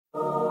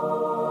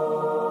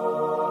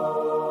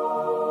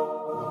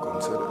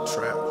the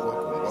trap.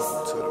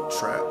 Welcome to the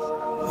trap.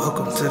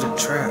 Welcome to the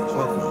trap.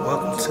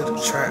 Welcome to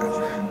the trap.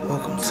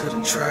 Welcome to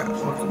the trap.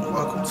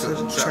 Welcome to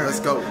the trap. Let's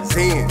go.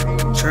 Zen.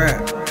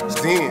 Trap.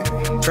 Zen.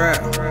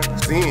 Trap.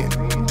 Zen.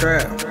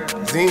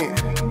 Trap.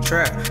 Zen.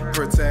 Trap.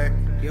 Protect.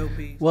 Yo,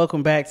 peace.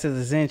 Welcome back to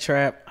the Zen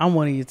Trap. I'm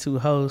one of your two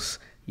hosts,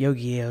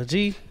 Yogi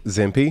LG.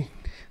 Zen P.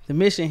 The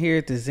mission here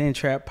at the Zen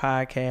Trap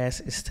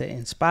podcast is to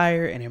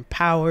inspire and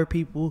empower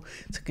people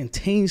to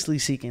continuously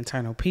seek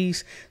internal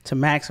peace to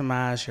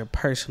maximize your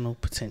personal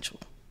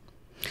potential.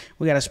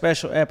 We got a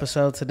special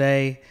episode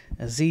today,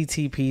 a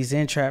ZTP,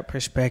 Zen Trap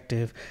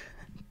Perspective.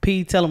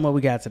 P, tell them what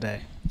we got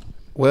today.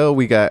 Well,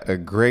 we got a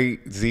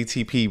great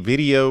ZTP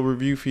video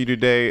review for you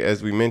today.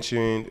 As we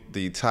mentioned,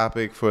 the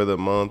topic for the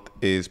month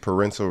is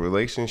parental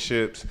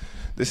relationships.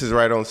 This is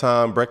right on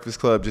time. Breakfast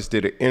Club just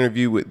did an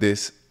interview with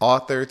this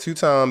author,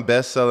 two-time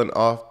best-selling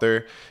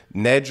author,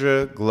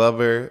 Nedra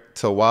Glover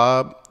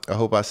Tawwab. I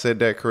hope I said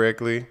that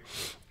correctly.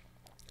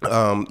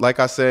 Like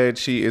I said,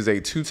 she is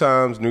a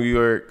two-times New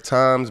York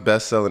Times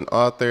best-selling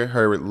author.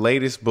 Her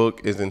latest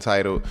book is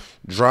entitled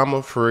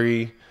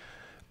Drama-Free,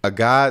 A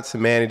Guide to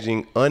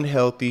Managing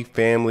Unhealthy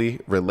Family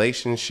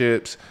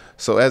Relationships.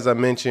 So as I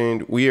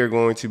mentioned, we are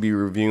going to be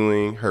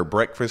reviewing her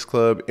Breakfast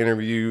Club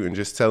interview and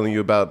just telling you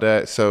about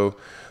that. So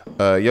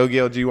Yogi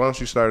LG, why don't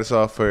you start us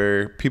off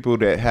for people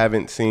that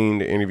haven't seen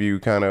the interview?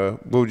 Kind of,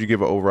 what would you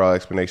give an overall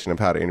explanation of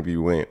how the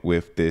interview went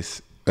with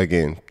this,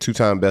 again,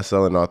 two-time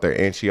best-selling author,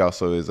 and she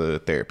also is a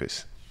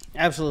therapist?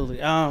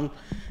 Absolutely.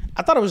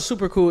 I thought it was a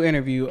super cool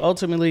interview.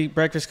 Ultimately,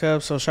 Breakfast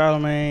Club, so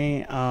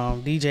Charlamagne,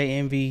 DJ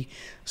Envy,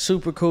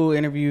 super cool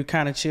interview,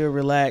 kind of chill,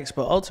 relaxed.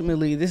 But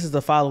ultimately, this is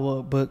the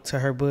follow-up book to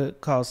her book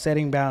called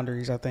Setting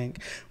Boundaries, I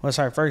think, was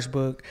her first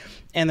book.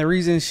 And the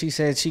reason she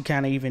said she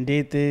kind of even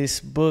did this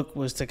book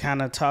was to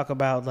kind of talk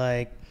about,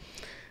 like,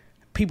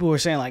 people were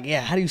saying, like, yeah,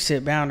 how do you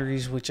set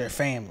boundaries with your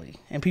family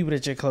and people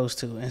that you're close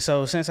to? And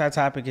so since our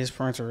topic is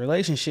parental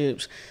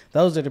relationships,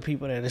 those are the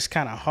people that it's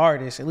kind of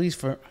hardest, at least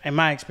for in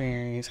my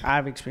experience,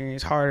 I've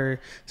experienced harder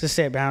to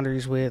set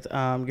boundaries with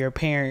your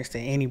parents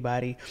than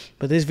anybody.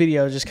 But this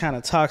video just kind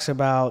of talks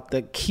about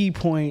the key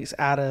points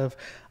out of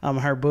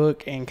her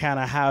book and kind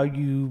of how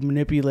you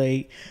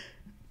manipulate,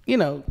 you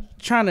know,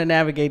 trying to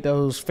navigate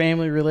those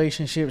family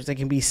relationships that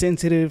can be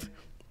sensitive,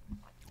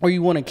 or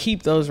you want to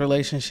keep those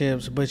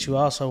relationships, but you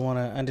also want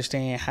to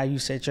understand how you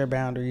set your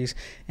boundaries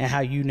and how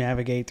you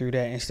navigate through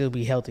that and still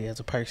be healthy as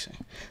a person.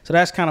 So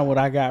that's kind of what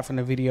I got from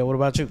the video. What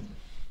about you?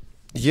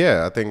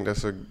 Yeah, I think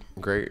that's a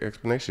great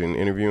explanation.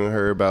 Interviewing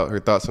her about her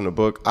thoughts on the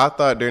book. I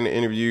thought during the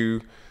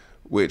interview,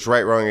 which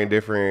Right, Wrong, and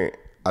Different,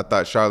 I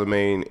thought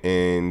Charlamagne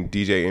and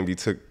DJ Envy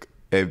took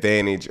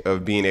advantage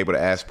of being able to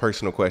ask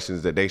personal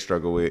questions that they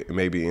struggle with,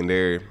 maybe in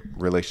their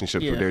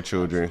relationships with their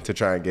children, to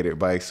try and get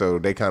advice. So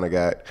they kind of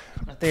got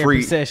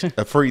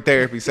a free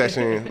therapy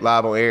session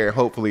live on air.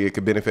 Hopefully it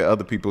could benefit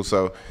other people.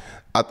 So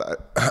I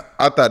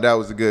thought that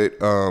was a good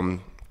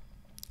time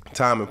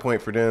and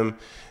point for them.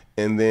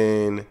 And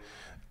then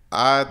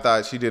I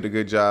thought she did a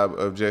good job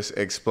of just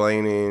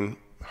explaining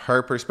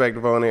her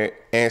perspective on it,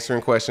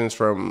 answering questions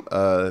from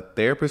a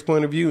therapist's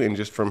point of view, and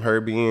just from her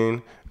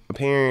being a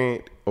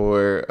parent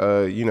or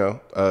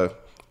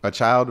a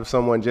child of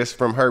someone, just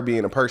from her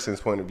being a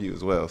person's point of view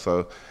as well.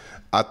 So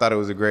I thought it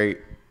was a great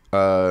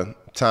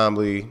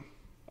timely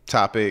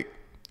topic,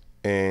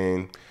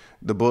 and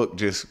the book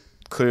just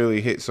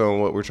clearly hits on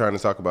what we're trying to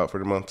talk about for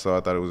the month. So I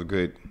thought it was a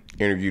good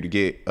interview to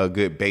get a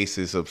good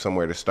basis of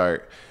somewhere to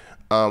start.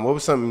 What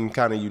was something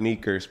kind of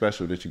unique or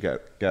special that you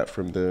got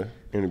from the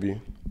interview?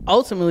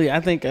 Ultimately, I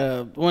think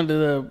one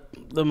of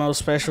the most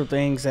special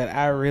things that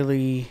I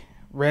really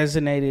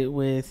resonated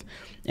with,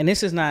 and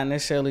this is not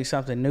necessarily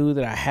something new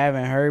that I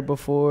haven't heard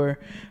before,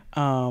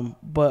 but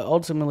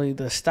ultimately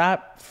the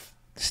stop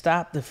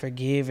the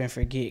forgive and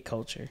forget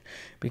culture,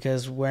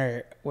 because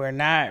we're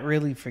not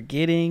really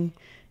forgetting,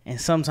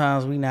 and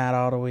sometimes we not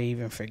all the way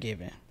even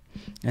forgiving.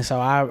 And so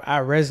I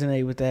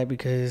resonate with that,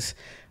 because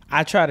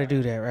I try to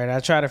do that, right? I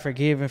try to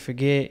forgive and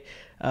forget.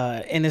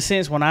 In a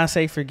sense, when I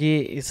say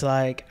forget, it's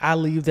like I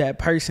leave that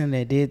person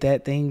that did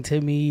that thing to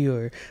me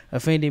or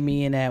offended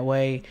me in that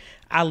way,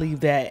 I leave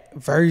that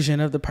version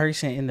of the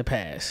person in the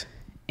past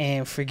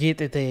and forget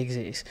that they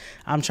exist.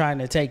 I'm trying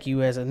to take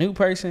you as a new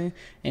person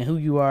and who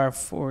you are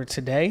for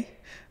today.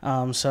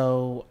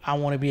 So I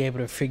want to be able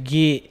to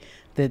forget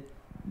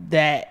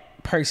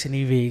that person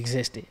even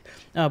existed.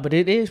 But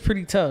it is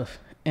pretty tough.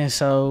 And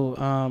so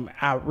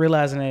I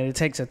realizing that it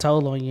takes a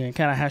toll on you, and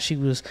kind of how she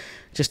was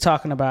just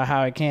talking about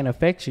how it can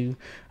affect you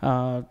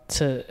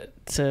to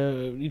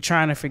you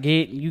trying to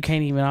forget, you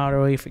can't even all the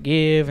way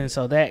forgive. And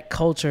so that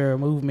culture or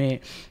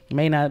movement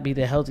may not be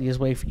the healthiest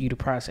way for you to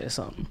process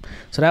something.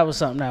 So that was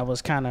something that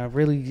was kind of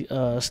really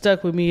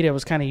stuck with me, that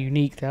was kind of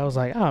unique, that I was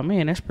like, oh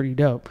man, that's pretty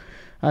dope.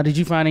 Did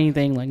you find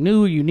anything like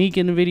new or unique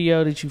in the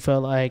video that you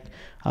felt like,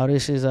 oh,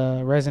 this is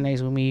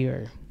resonates with me?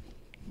 Or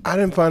I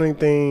didn't find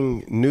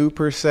anything new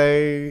per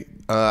se.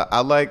 I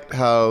liked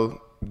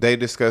how they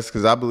discussed,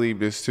 because I believe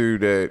this too,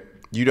 that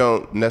you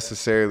don't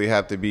necessarily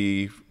have to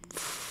be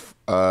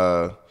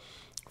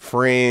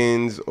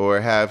friends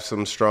or have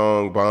some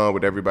strong bond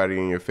with everybody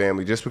in your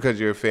family. Just because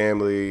you're a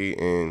family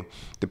and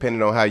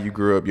depending on how you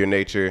grew up, your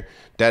nature,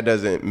 that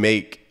doesn't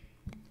make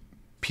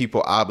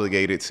people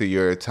obligated to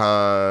your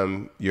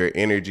time, your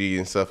energy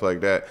and stuff like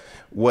that.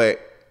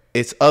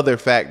 It's other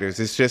factors.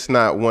 It's just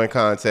not one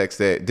context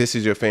that this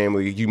is your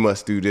family, you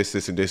must do this,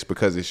 this, and this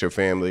because it's your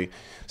family.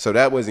 So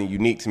that wasn't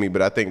unique to me,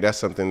 but I think that's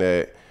something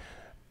that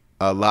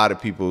a lot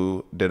of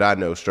people that I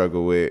know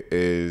struggle with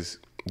is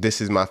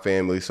this is my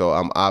family, so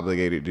I'm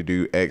obligated to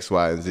do X,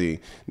 Y, and Z.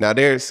 Now,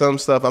 there's some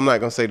stuff I'm not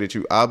going to say that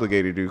you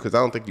obligated to do because I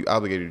don't think you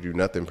obligated to do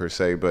nothing per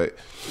se, but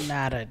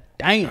not a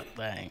damn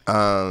thing.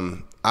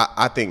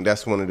 I think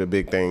that's one of the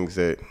big things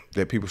that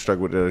people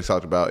struggle with that they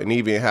talked about. And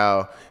even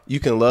how you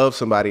can love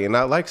somebody and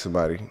not like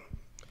somebody.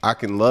 I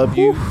can love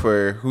you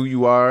for who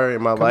you are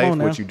in my life,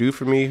 what you do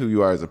for me, who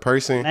you are as a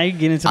person. Now you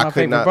get into my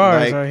favorite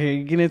bars right here.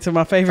 You get into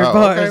my favorite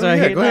bars right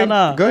here. Go ahead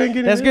and get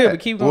into that. That's good, but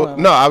keep going. Well,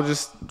 no, I was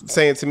just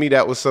saying to me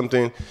that was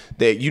something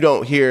that you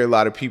don't hear a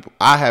lot of people.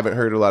 I haven't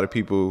heard a lot of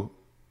people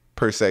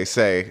per se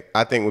say.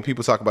 I think when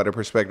people talk about their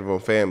perspective on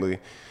family,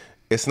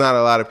 it's not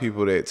a lot of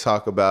people that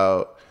talk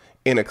about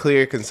in a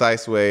clear,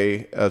 concise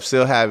way of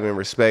still having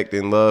respect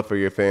and love for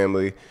your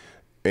family.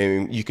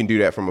 And you can do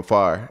that from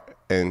afar.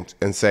 And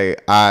say,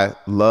 I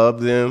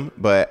love them,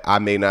 but I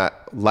may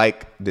not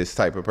like this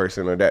type of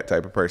person or that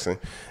type of person.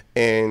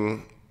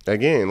 And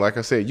again, like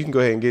I said, you can go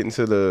ahead and get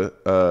into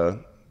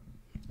the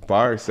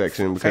bar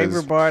section. Because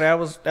favorite bar, that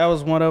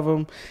was one of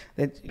them.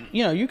 That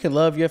you can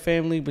love your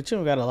family, but you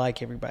don't gotta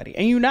like everybody,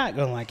 and you're not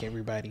gonna like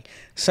everybody.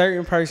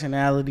 Certain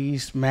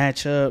personalities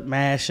mash up,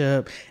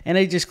 and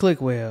they just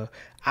click well.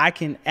 I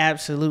can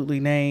absolutely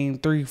name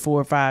 3,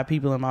 4, 5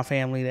 people in my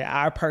family that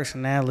our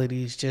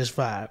personalities just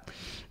vibe.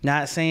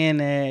 Not saying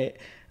that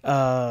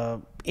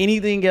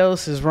anything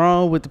else is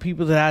wrong with the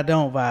people that I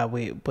don't vibe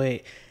with,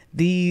 but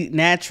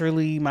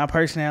naturally my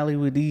personality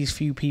with these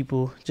few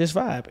people just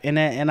vibe,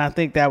 and I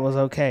think that was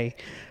okay.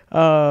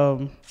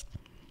 The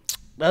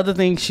other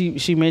thing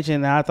she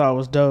mentioned that I thought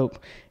was dope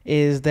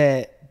is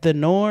that the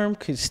norm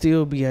could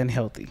still be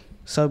unhealthy.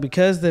 So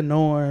because the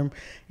norm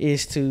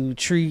is to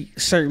treat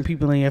certain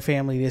people in your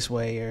family this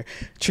way, or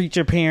treat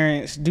your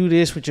parents, do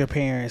this with your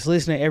parents,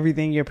 listen to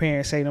everything your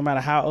parents say no matter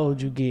how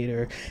old you get,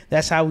 or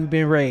that's how we've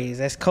been raised,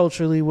 that's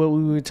culturally what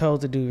we were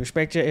told to do,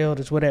 respect your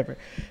elders, whatever.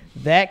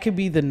 That could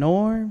be the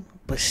norm,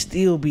 but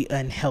still be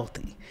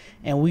unhealthy.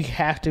 And we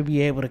have to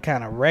be able to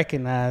kind of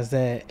recognize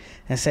that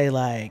and say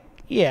like,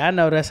 yeah, I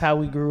know that's how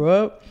we grew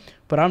up,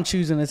 but I'm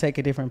choosing to take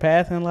a different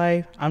path in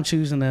life. I'm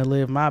choosing to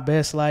live my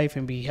best life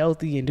and be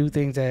healthy and do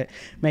things that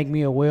make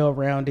me a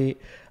well-rounded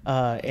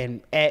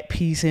and at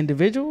peace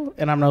individual.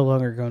 And I'm no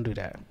longer going to do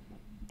that.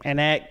 And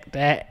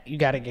that you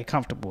got to get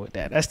comfortable with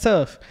that. That's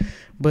tough,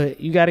 but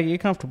you got to get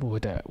comfortable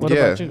with that. What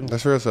about you?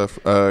 That's real tough.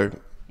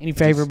 Any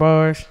favorite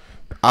bars?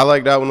 I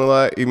like that one a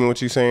lot. Even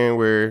what you're saying,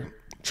 where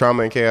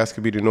trauma and chaos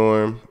could be the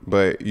norm,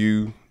 but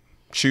you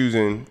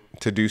choosing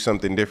to do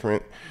something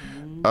different.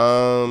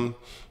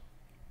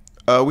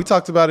 We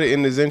talked about it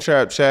in the Zen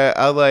Trap chat.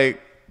 I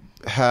like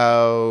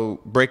how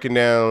breaking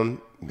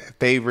down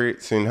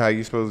favorites and how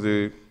you're supposed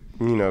to,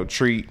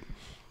 treat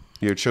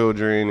your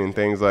children and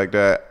things like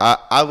that.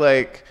 I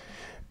like,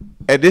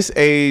 at this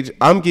age,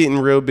 I'm getting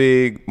real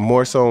big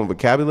more so on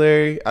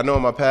vocabulary. I know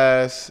in my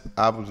past,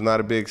 I was not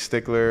a big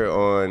stickler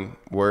on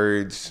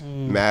words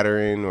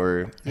mattering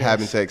or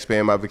having to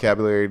expand my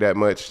vocabulary that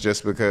much,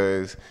 just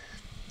because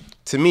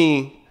to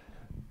me,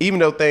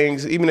 even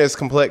as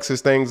complex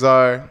as things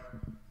are,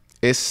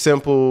 it's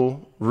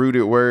simple,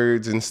 rooted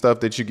words and stuff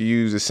that you can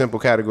use as simple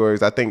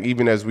categories. I think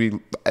even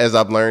as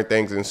I've learned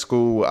things in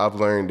school, I've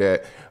learned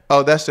that,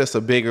 that's just a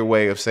bigger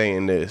way of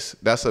saying this.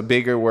 That's a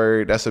bigger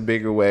word. That's a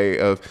bigger way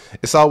of,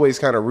 it's always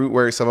kind of root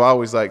words. So I've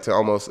always liked to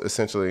almost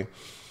essentially,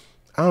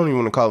 I don't even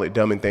want to call it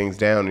dumbing things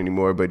down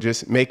anymore, but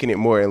just making it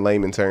more in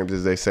layman terms,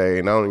 as they say.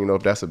 And I don't even know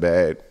if that's a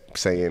bad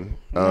saying.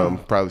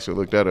 Probably should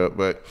look that up.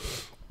 But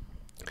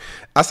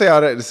I say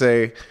all that to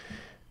say,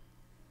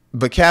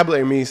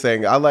 vocabulary means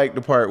saying, I like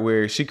the part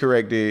where she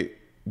corrected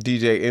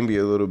DJ Envy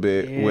a little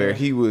bit, where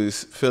he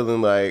was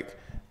feeling like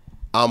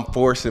I'm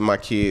forcing my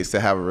kids to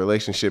have a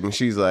relationship. And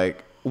she's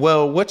like,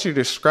 well, what you're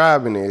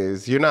describing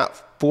is you're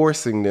not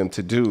forcing them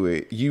to do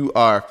it. You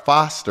are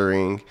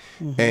fostering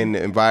an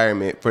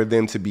environment for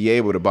them to be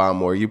able to bond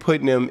more. You're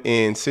putting them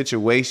in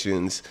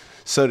situations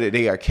so that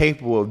they are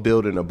capable of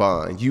building a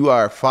bond. You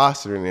are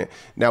fostering it.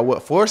 Now,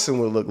 what forcing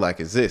would look like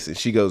is this, and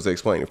she goes to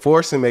explain it.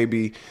 Forcing may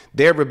be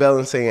they're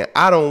rebelling, saying,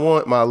 I don't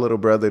want my little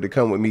brother to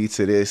come with me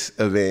to this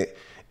event.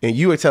 And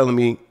you are telling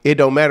me it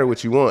don't matter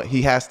what you want.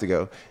 He has to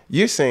go.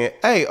 You're saying,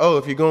 hey,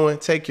 if you're going,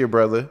 take your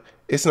brother.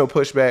 It's no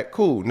pushback.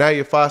 Cool. Now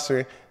you're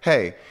fostering,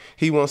 hey,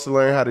 he wants to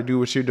learn how to do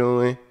what you're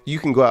doing. You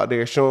can go out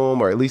there, show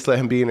him, or at least let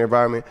him be in the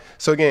environment.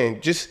 So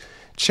again, just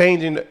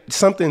changing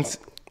something,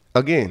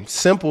 again,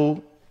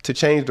 simple to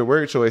change the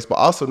word choice, but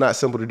also not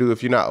simple to do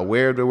if you're not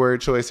aware of the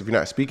word choice, if you're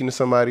not speaking to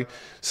somebody.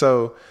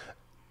 So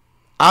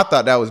I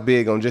thought that was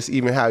big on just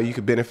even how you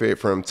could benefit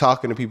from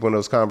talking to people in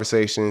those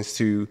conversations,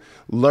 to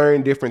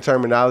learn different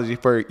terminology.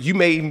 For you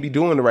may even be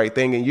doing the right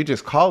thing and you're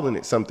just calling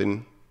it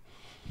something,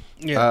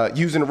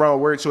 using the wrong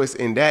word choice,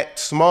 and that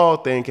small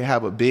thing can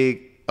have a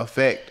big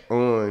effect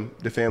on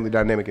the family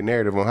dynamic and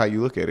narrative on how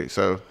you look at it.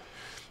 So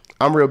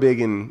I'm real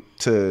big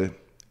into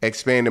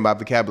expanding my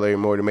vocabulary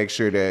more to make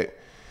sure that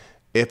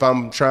if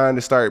I'm trying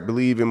to start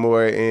believing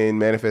more in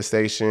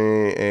manifestation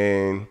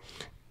and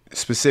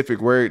specific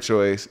word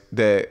choice,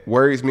 that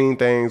words mean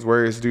things,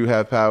 words do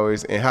have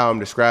powers, and how I'm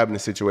describing the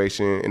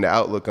situation and the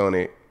outlook on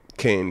it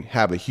can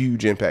have a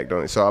huge impact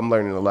on it. So I'm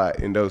learning a lot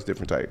in those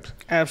different types.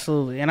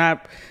 Absolutely. And I,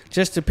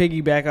 just to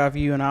piggyback off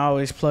you, and I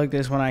always plug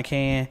this when I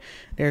can,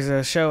 there's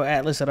a show,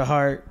 Atlas of the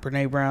Heart,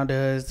 Brene Brown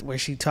does, where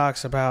she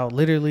talks about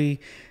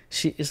literally,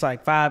 it's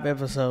like 5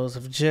 episodes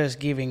of just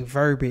giving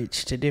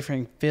verbiage to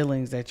different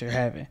feelings that you're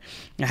having,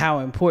 and how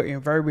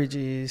important verbiage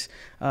is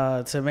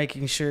to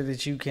making sure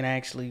that you can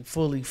actually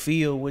fully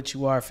feel what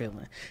you are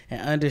feeling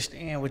and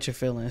understand what you're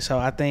feeling. So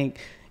I think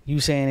you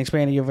saying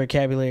expanding your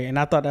vocabulary, and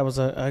I thought that was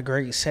a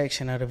great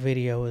section of the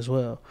video as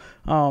well.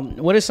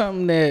 What is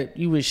something that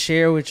you would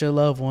share with your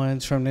loved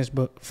ones from this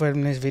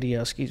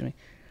video,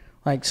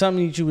 like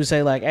something that you would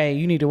say, like, hey,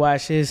 you need to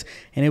watch this,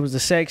 and it was the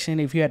section,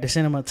 if you had to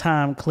send them a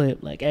time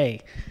clip, like,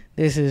 hey,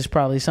 this is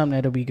probably something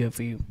that'll be good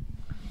for you.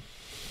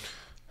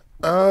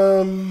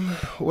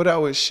 What I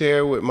would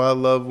share with my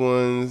loved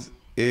ones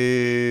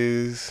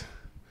is,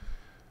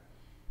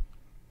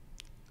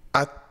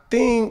 I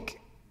think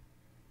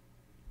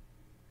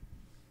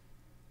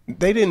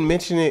they didn't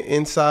mention it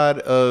inside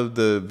of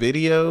the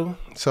video,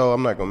 so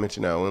I'm not gonna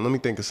mention that one. Let me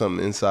think of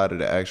something inside of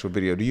the actual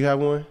video. Do you have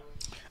one?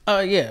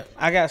 Yeah,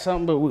 I got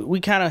something, but we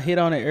kind of hit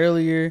on it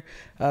earlier,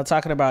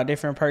 talking about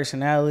different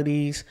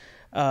personalities,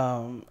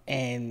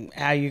 and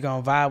how you're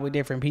gonna vibe with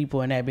different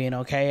people and that being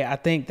okay. I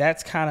think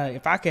that's kind of,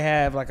 if I could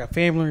have like a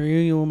family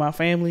reunion with my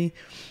family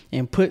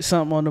and put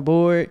something on the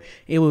board,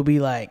 it would be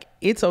like,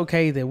 it's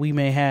okay that we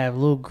may have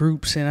little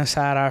groups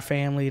inside our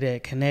family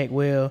that connect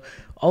well.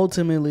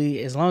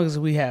 Ultimately, as long as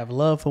we have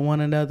love for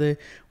one another,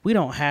 we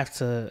don't have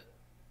to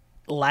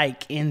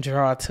like and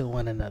draw to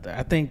one another.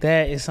 I think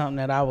that is something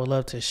that I would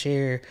love to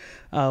share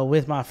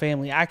with my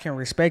family. I can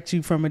respect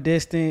you from a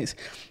distance.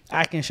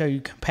 I can show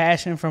you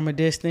compassion from a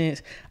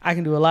distance. I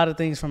can do a lot of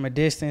things from a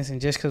distance,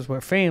 and just because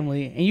we're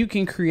family, and you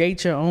can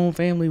create your own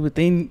family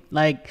within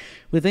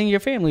your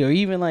family, or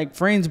even like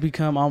friends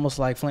become almost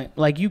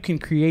like you can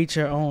create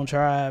your own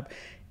tribe.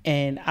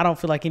 And I don't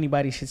feel like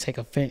anybody should take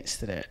offense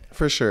to that.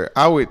 For sure.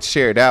 I would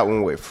share that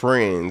one with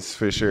friends,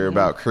 for sure,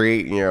 about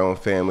creating your own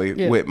family.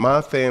 Yeah. With my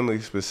family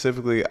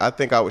specifically, I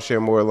think I would share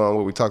more along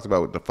what we talked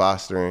about with the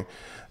fostering.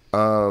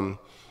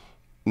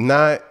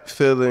 Not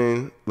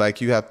feeling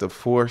like you have to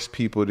force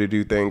people to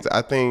do things.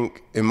 I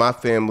think in my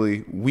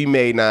family, we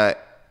may not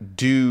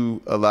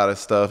do a lot of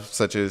stuff,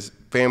 such as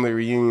family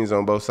reunions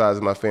on both sides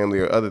of my family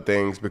or other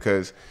things,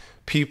 because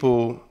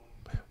people,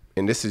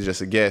 and this is just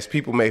a guess,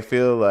 people may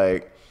feel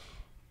like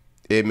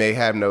it may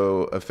have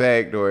no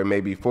effect, or it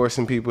may be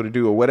forcing people to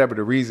do, or whatever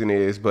the reason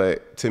is.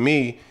 But to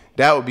me,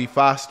 that would be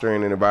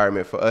fostering an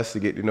environment for us to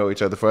get to know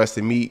each other, for us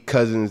to meet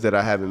cousins that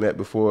I haven't met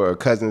before, or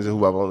cousins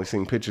who I've only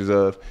seen pictures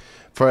of,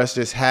 for us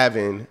just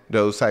having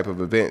those type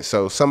of events.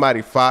 So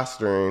somebody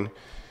fostering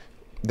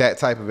that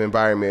type of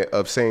environment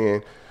of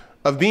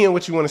being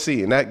what you want to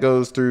see. And that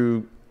goes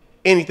through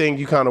anything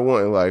you kind of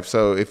want in life.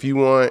 So if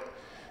you're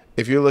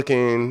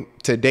looking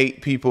to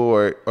date people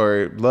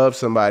or love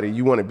somebody,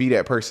 you want to be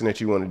that person that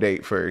you want to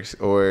date first.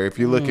 Or if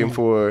you're looking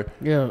for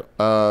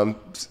a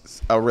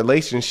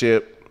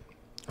relationship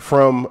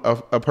from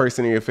a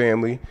person in your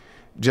family,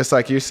 just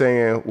like you're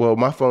saying, well,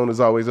 my phone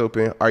is always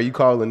open. Are you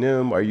calling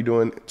them? Are you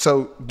doing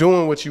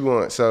what you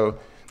want? So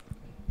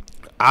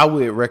I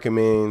would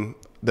recommend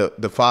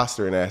the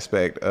fostering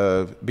aspect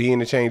of being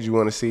the change you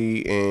want to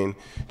see, and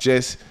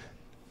just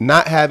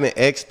not having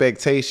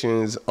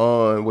expectations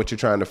on what you're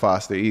trying to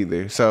foster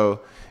either.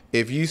 So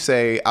if you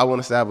say, I want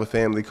us to have a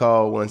family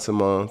call once a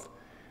month,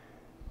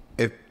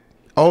 if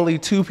only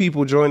 2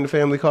 people join the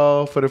family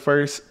call for the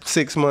first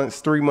 6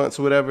 months, 3 months,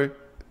 whatever,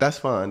 that's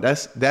fine.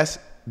 That's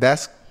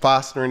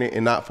fostering it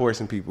and not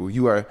forcing people.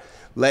 You are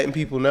letting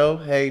people know,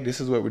 hey, this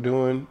is what we're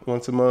doing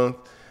once a month.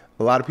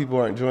 A lot of people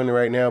aren't joining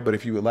right now, but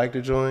if you would like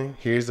to join,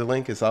 here's the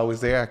link. It's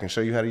always there. I can show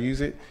you how to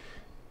use it.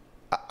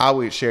 I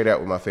would share that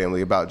with my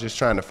family, about just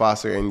trying to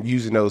foster and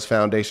using those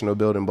foundational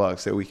building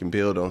blocks that we can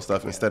build on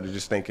stuff, instead of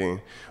just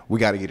thinking we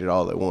got to get it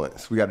all at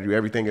once. We got to do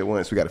everything at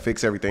once. We got to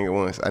fix everything at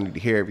once. I need to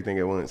hear everything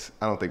at once.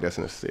 I don't think that's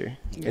necessary,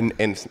 and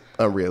it's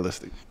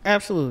unrealistic.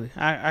 Absolutely.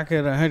 I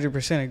could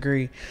 100%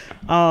 agree.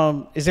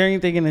 Is there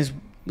anything in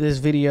this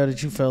video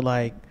that you felt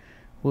like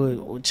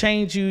would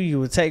change you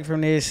would take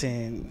from this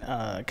and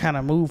kind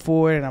of move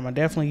forward? And I'm gonna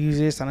definitely use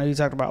this. I know you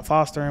talked about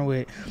fostering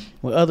with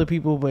other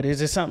people, but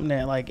is it something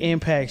that like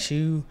impacts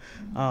you?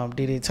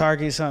 Did it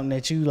target something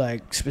that you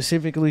like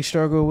specifically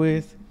struggle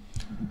with?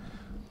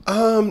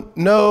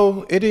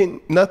 No, it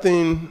didn't.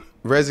 Nothing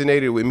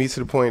resonated with me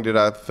to the point that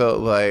I felt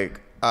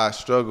like I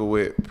struggle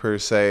with per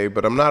se,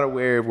 but I'm not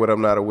aware of what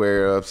I'm not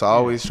aware of. So I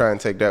always try and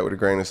take that with a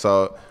grain of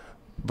salt.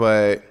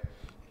 But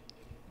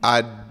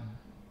I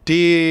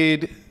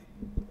did,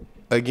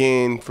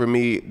 again, for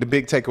me, the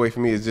big takeaway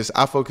for me is just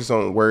I focus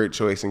on word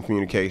choice and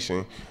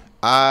communication.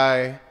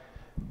 I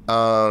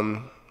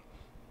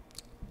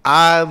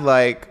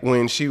like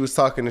when she was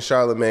talking to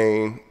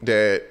Charlamagne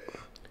that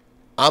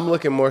I'm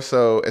looking more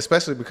so,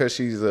 especially because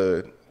she's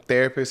a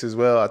therapist as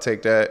well. I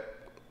take that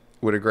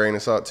with a grain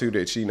of salt too,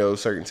 that she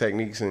knows certain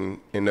techniques and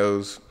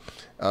knows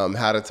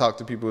how to talk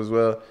to people as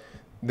well.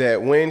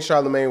 That when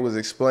Charlamagne was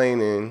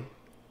explaining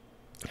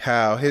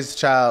how his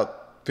child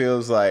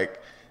feels like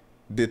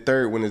the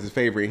third one is his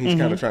favorite, and he's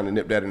kind of trying to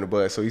nip that in the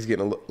bud. So he's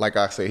getting, like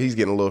I say, he's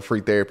getting a little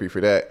free therapy for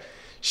that.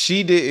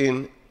 She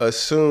didn't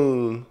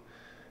assume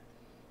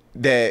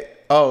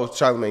that, oh,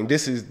 Charlamagne,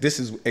 this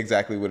is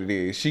exactly what it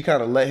is. She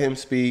kind of let him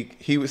speak.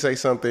 He would say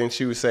something.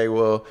 She would say,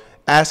 well,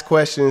 ask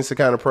questions to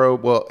kind of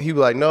probe. Well, he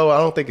was like, no, I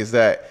don't think it's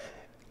that.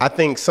 I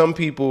think some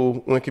people,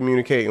 when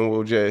communicating,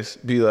 will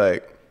just be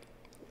like,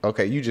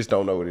 okay, you just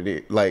don't know what it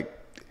is. Like,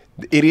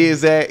 it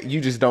is that,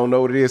 you just don't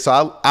know what it is.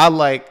 So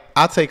I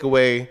take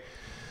away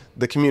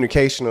the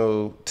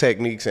communicational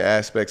techniques and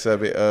aspects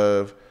of it,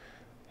 of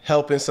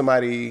helping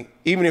somebody,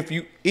 even if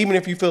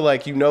you feel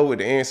like you know what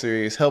the answer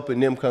is, helping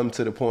them come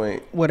to the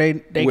point where they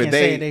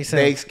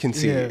can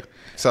see it.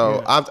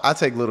 So I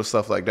take little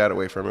stuff like that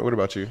away from it. What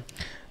about you?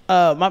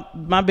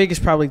 My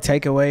biggest probably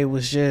takeaway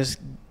was just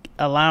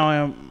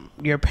allowing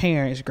your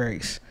parents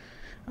grace.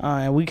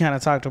 And we kind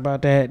of talked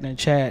about that in the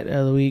chat the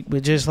other week,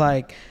 but just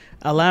like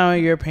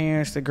allowing your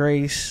parents the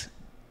grace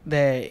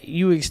that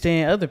you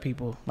extend other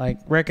people, like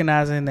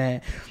recognizing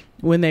that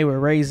when they were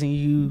raising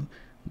you,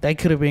 they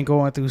could have been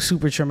going through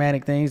super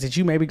traumatic things that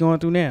you may be going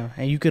through now.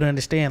 And you could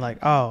understand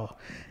like, oh,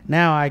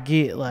 now I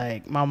get,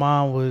 like, my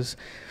mom was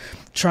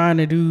trying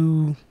to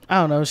do,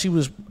 I don't know, she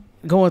was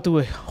going through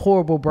a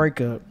horrible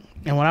breakup.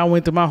 And when I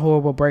went through my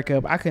horrible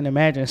breakup, I couldn't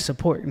imagine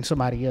supporting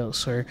somebody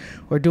else or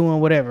doing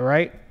whatever,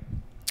 right?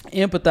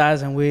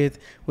 Empathizing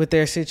with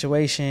their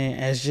situation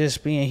as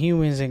just being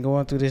humans and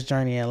going through this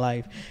journey in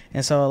life.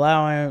 And so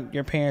allowing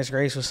your parents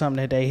grace was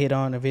something that they hit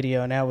on in the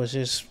video, and that was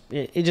just,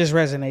 it just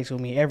resonates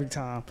with me every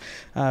time,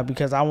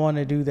 because I want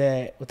to do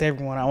that with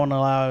everyone. I want to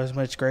allow as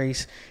much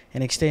grace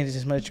and extend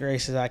as much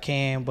grace as I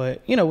can,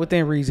 but, you know,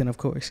 within reason, of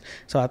course.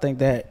 So I think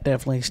that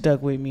definitely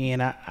stuck with me,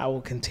 and I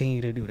will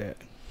continue to do that.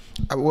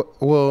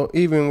 Well,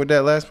 even with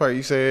that last part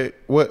you said,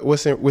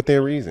 what's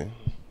within reason?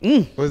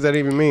 What does that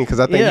even mean? Because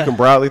I think you can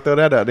broadly throw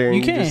that out there. And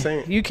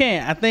you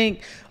can. I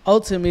think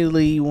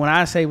ultimately, when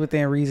I say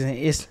within reason,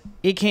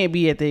 it can't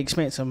be at the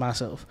expense of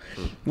myself,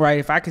 right?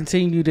 If I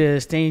continue to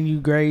extend you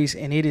grace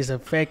and it is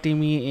affecting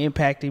me,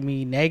 impacting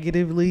me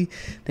negatively,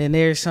 then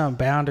there's some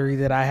boundary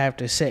that I have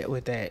to set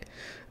with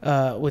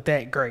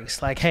that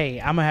grace. Like, hey,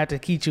 I'm gonna have to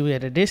keep you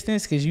at a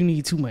distance because you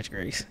need too much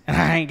grace, and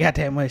I ain't got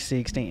that much to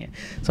extend.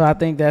 So I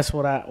think that's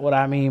what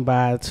I mean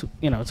by to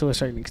a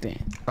certain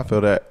extent. I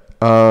feel that.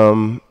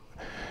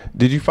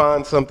 Did you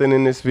find something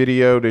in this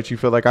video that you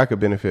feel like I could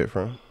benefit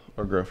from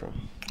or grow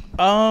from?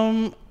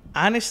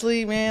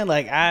 Honestly, man,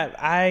 like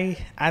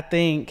I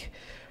think,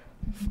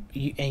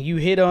 you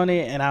hit on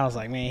it, and I was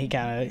like, man, he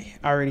kind of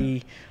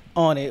already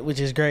on it, which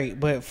is great.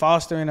 But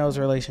fostering those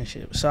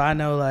relationships. So I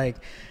know, like,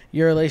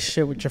 your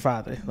relationship with your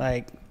father,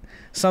 like,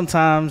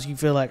 sometimes you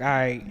feel like, all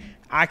right,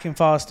 I can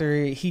foster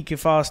it, he can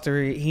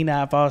foster it, he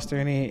not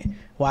fostering it,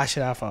 why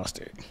should I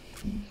foster it?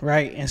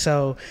 Right. And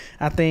so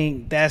I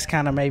think that's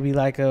kind of maybe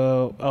like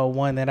a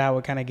one that I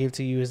would kind of give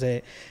to you, is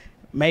that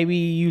maybe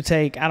you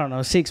take, I don't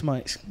know, 6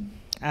 months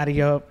out of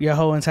your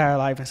whole entire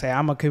life and say,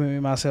 I'm going to commit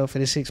myself for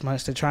the 6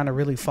 months to trying to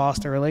really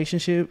foster a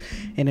relationship.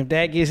 And if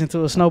that gets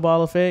into a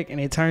snowball effect and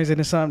it turns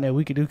into something that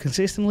we could do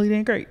consistently,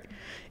 then great.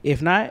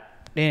 If not,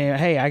 then,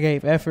 hey, I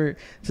gave effort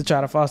to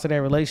try to foster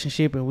that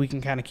relationship, and we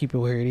can kind of keep it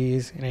where it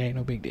is, and it ain't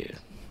no big deal.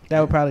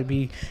 That would probably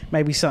be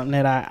maybe something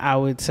that I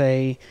would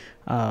say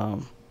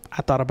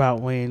I thought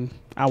about when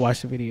I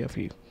watched the video for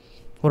you.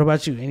 What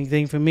about you?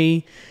 Anything for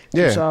me?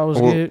 Yeah. You saw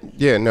was good?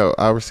 Yeah, no,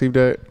 I received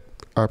that.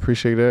 I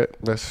appreciate that.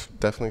 That's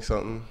definitely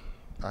something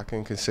I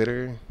can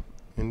consider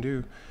and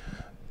do.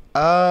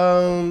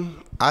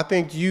 I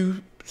think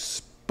you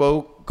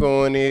spoke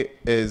on it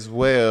as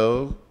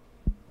well,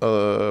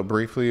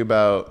 briefly,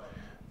 about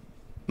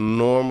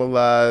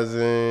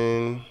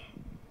normalizing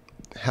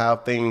how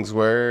things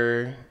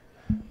were.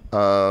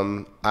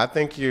 I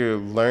think you're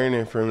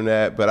learning from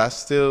that, but I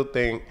still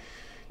think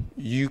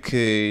you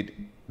could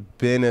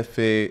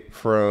benefit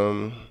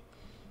from,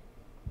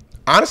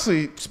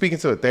 honestly, speaking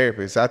to a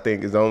therapist, I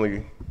think is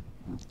only,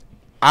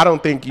 I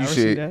don't think you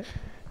should.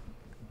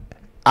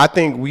 I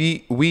think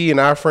we in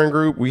our friend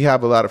group, we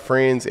have a lot of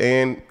friends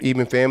and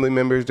even family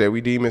members that we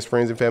deem as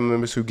friends and family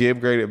members who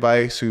give great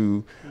advice,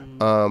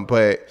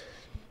 but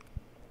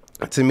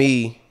to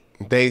me,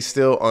 they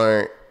still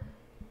aren't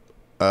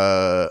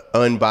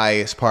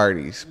unbiased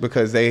parties,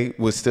 because they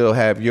would still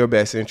have your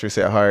best interests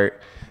at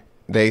heart.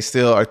 They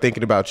still are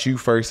thinking about you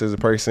first as a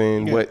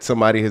person, what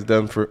somebody has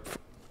done for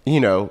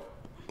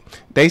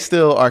they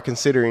still are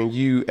considering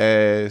you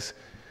as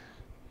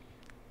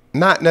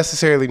not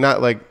necessarily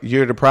not like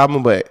you're the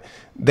problem, but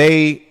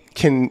they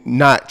can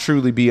not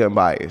truly be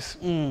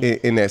unbiased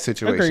in that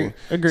situation.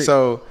 Agreed.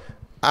 So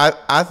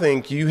I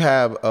think you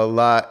have a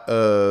lot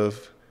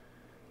of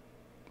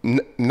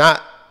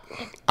not,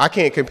 I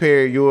can't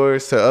compare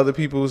yours to other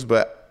people's,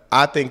 but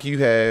I think you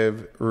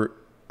have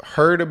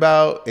heard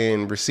about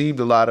and received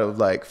a lot of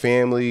like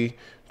family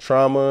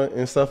trauma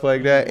and stuff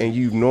like that, and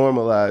you've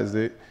normalized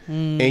it,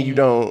 and you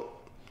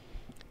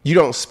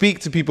don't speak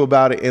to people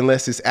about it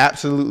unless it's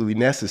absolutely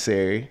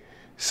necessary.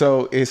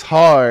 So it's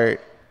hard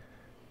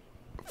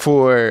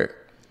for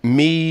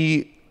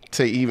me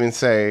to even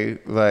say,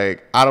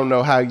 like, I don't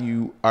know how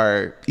you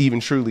are even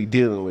truly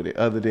dealing with it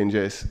other than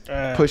just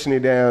pushing it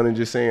down and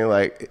just saying,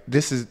 like,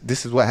 this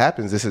is what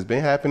happens. This has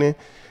been happening.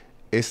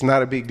 It's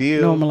not a big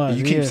deal. Normalize,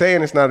 you keep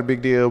saying it's not a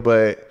big deal,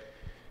 but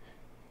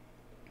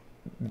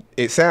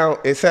it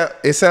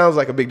sounds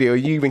like a big deal.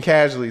 You even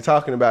casually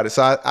talking about it.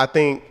 So I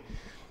think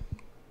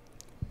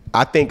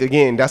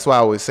again, that's why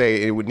I would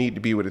say it would need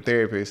to be with a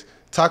therapist.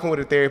 Talking with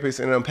a therapist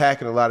and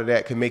unpacking a lot of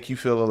that can make you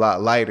feel a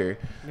lot lighter.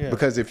 Yeah.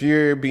 Because if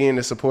you're being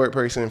a support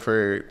person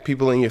for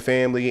people in your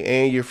family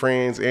and your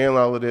friends and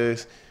all of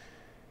this,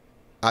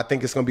 I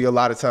think it's going to be a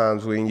lot of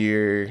times when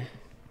you're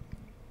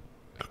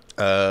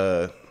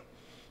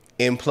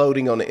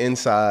imploding on the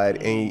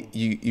inside, and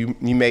you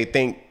may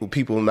think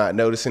people not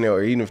noticing it,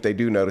 or even if they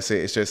do notice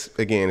it, it's just,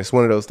 again, it's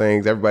one of those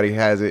things. Everybody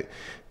has it,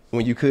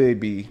 when you could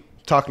be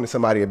talking to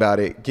somebody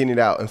about it, getting it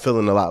out, and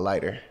feeling a lot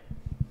lighter.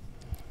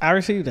 I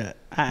received that.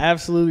 I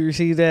absolutely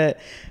received that.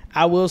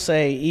 I will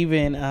say,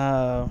 even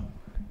I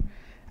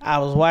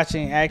was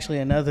watching actually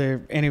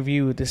another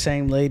interview with the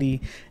same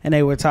lady, and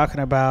they were talking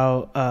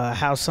about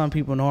how some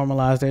people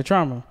normalize their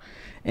trauma,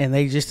 and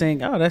they just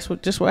think, oh, that's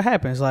just what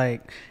happens.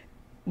 Like,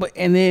 but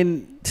and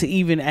then to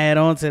even add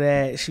on to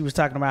that, she was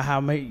talking about how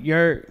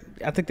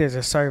I think there's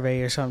a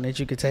survey or something that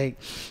you could take,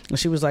 and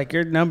she was like,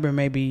 your number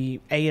may be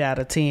 8 out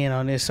of 10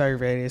 on this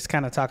survey. It's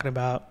kind of talking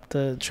about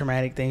the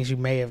traumatic things you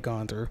may have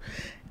gone through.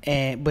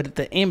 But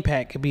the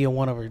impact could be a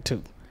 1 over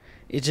 2.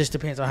 It just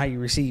depends on how you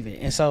receive it.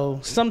 And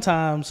so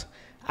sometimes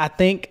I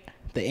think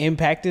the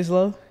impact is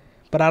low,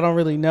 but I don't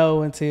really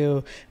know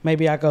until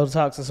maybe I go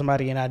talk to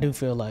somebody and I do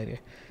feel lighter.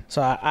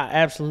 So I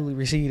absolutely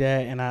receive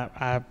that, and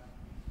I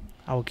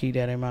will keep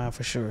that in mind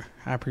for sure.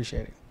 I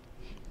appreciate it.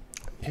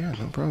 Yeah,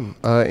 no problem.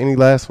 Any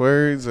last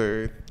words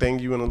or thing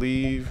you want to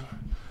leave?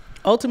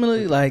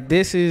 Ultimately, like,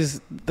 this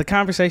is the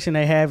conversation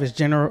they have is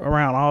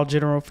around all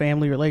general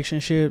family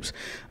relationships.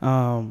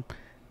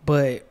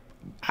 But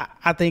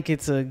I think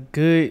it's a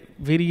good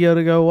video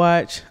to go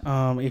watch.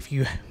 If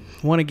you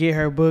want to get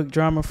her book,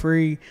 Drama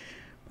Free,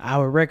 I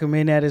would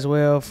recommend that as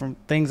well. From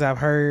things I've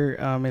heard,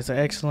 it's an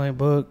excellent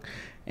book.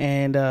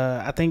 And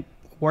I think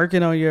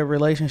working on your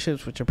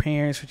relationships with your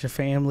parents, with your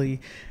family,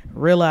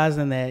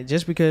 realizing that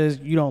just because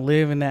you don't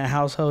live in that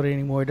household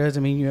anymore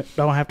doesn't mean you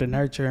don't have to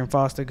nurture and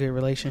foster good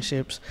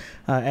relationships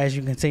as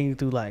you continue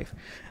through life.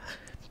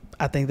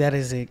 I think that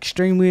is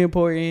extremely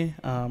important.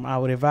 I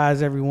would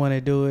advise everyone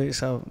to do it.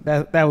 So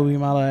that would be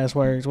my last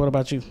words. What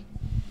about you?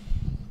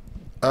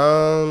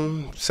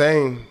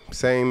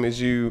 Same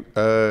as you.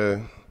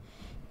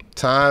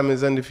 Time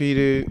is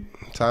undefeated.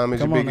 Time is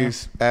your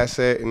biggest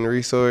asset and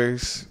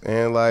resource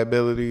and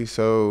liability.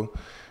 So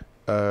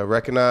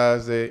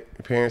recognize that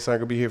your parents aren't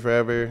gonna be here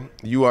forever.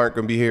 You aren't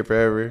gonna be here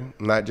forever.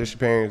 Not just your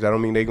parents. I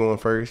don't mean they going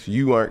first.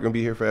 You aren't gonna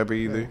be here forever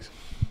either. Thanks.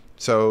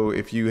 So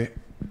if you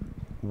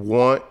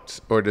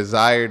want or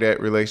desire that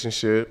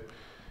relationship,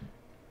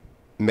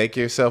 make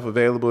yourself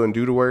available and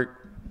do the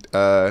work.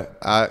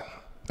 The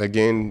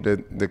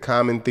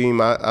common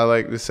theme I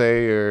like to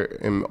say or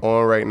am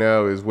on right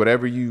now is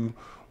whatever you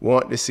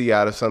want to see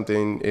out of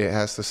something, it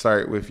has to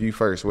start with you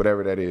first,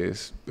 whatever that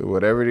is.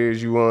 Whatever it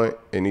is you want,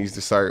 it needs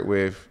to start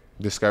with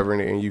discovering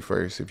it in you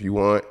first. If you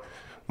want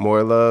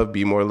more love,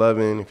 be more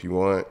loving. If you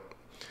want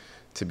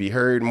to be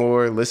heard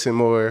more, listen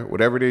more,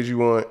 whatever it is you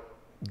want,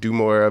 do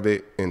more of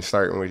it, and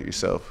starting with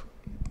yourself.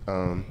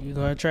 You're going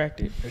to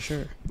attract it for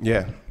sure.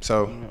 Yeah.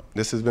 So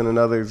this has been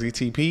another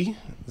ZTP,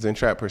 Zen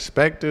Trap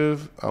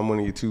Perspective. I'm one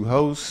of your 2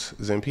 hosts,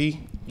 Zen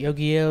P.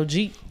 Yogi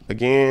LG.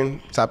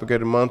 Again, topic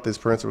of the month is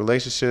parental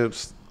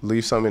relationships.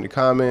 Leave something in the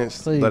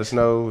comments. Please. Let us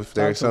know if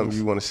there's something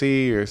you want to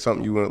see or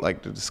something you would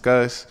like to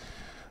discuss.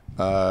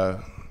 And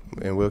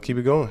we'll keep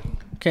it going.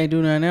 Can't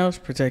do nothing else.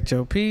 Protect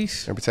your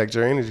peace. And protect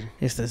your energy.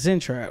 It's the Zen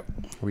Trap.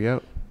 We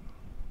out.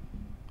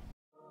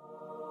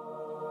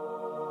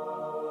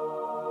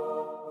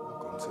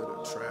 Welcome to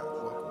the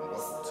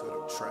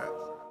trap.